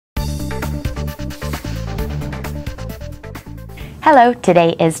Hello,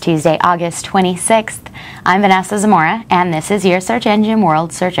 today is Tuesday, August 26th. I'm Vanessa Zamora, and this is your Search Engine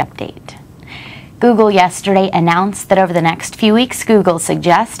World Search Update. Google yesterday announced that over the next few weeks, Google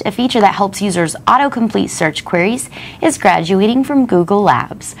Suggest, a feature that helps users autocomplete search queries, is graduating from Google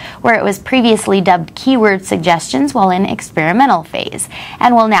Labs, where it was previously dubbed Keyword Suggestions while in experimental phase,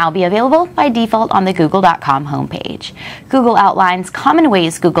 and will now be available by default on the google.com homepage. Google outlines common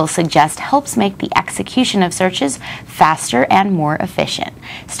ways Google Suggest helps make the execution of searches faster and more efficient,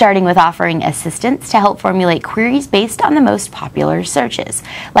 starting with offering assistance to help formulate queries based on the most popular searches,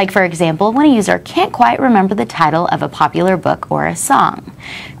 like for example when a user can't quite remember the title of a popular book or a song.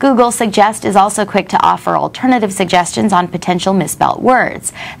 Google Suggest is also quick to offer alternative suggestions on potential misspelt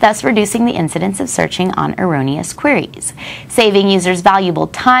words, thus reducing the incidence of searching on erroneous queries. Saving users valuable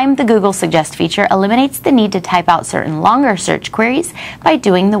time, the Google Suggest feature eliminates the need to type out certain longer search queries by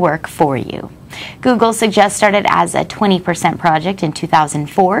doing the work for you. Google Suggest started as a 20% project in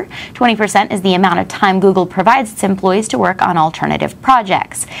 2004. 20% is the amount of time Google provides its employees to work on alternative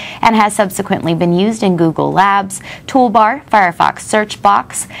projects, and has subsequently been used in Google Labs, Toolbar, Firefox Search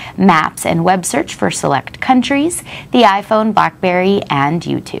Box, Maps and Web Search for select countries, the iPhone, BlackBerry, and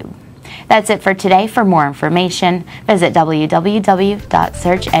YouTube. That's it for today. For more information, visit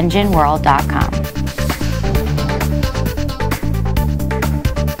www.searchengineworld.com.